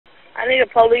I need a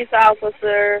police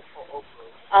officer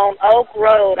on Oak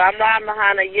Road. I'm riding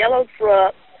behind a yellow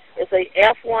truck. It's a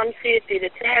F-150. The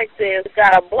tag says it's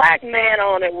got a black man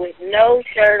on it with no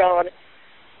shirt on it.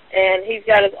 And he's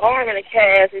got his arm in a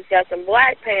cast. He's got some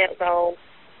black pants on.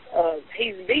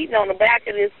 He's beating on the back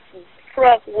of this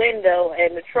truck window,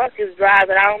 and the truck is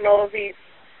driving. I don't know if he's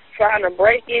trying to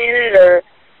break in it or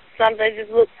something. It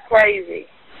just looks crazy.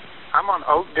 I'm on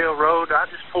Oakdale Road. I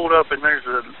just pulled up, and there's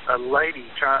a lady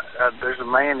there's a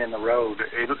man in the road.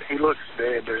 He looks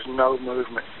dead. There's no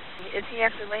movement. Is he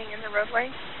actually laying in the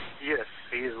roadway? Yes,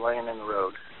 he is laying in the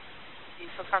road. Do you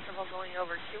feel comfortable going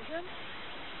over to him?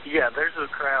 Yeah, there's a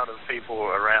crowd of people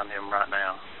around him right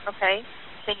now. Okay.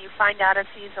 Can you find out if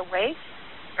he's awake?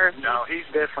 No, he's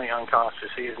definitely unconscious.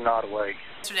 He is not awake.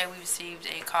 Yesterday we received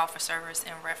a call for service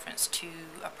in reference to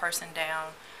a person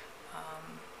down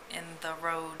in the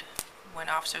road. When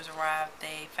officers arrived,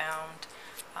 they found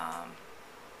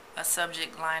a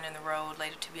subject lying in the road,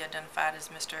 later to be identified as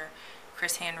Mr.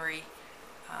 Chris Henry.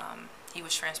 He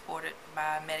was transported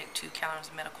by a medic to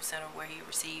Callens Medical Center, where he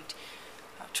received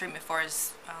treatment for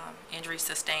his injuries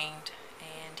sustained,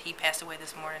 and he passed away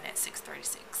this morning at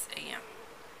 6:36 a.m.